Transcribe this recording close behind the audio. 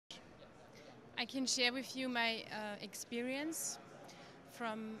I can share with you my experience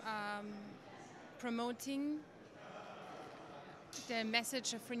from promoting the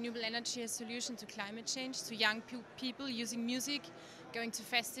message of renewable energy as solution to climate change to young people using music, going to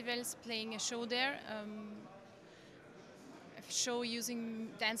festivals, playing a show there, a show using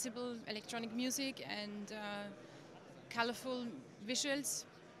danceable electronic music and colorful visuals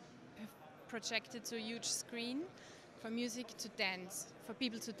projected to a huge screen for music to dance, for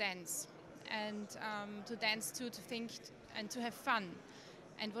people to dance and to dance to think and to have fun.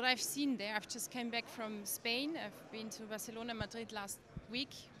 And what I've seen there, I've just came back from Spain. I've been to Barcelona, Madrid last week,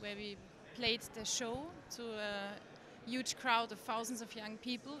 where we played the show to a huge crowd of thousands of young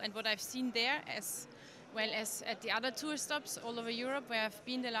people. And what I've seen there, as well as at the other tour stops all over Europe, where I've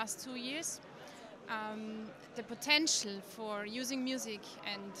been the last 2 years, the potential for using music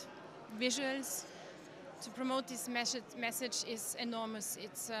and visuals to promote this message is enormous.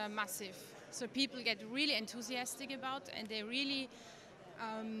 It's massive. So people get really enthusiastic about, and they really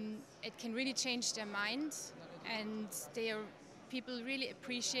it can really change their mind, and people really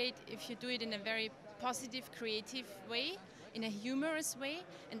appreciate if you do it in a very positive, creative way, in a humorous way,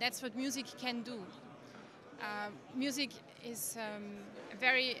 and that's what music can do. Music is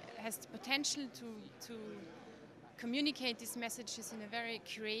has the potential to communicate these messages in a very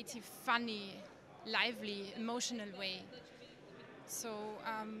creative, funny, lively, emotional way. So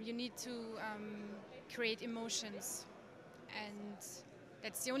you need to create emotions, and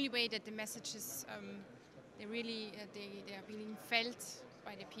that's the only way that the messages they are being felt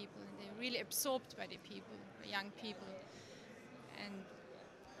by the people, and they're really absorbed by the people, the young people. And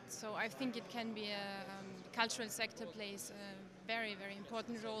so I think it can be the cultural sector plays a very, very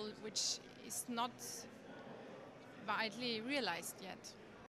important role, which is not widely realized yet.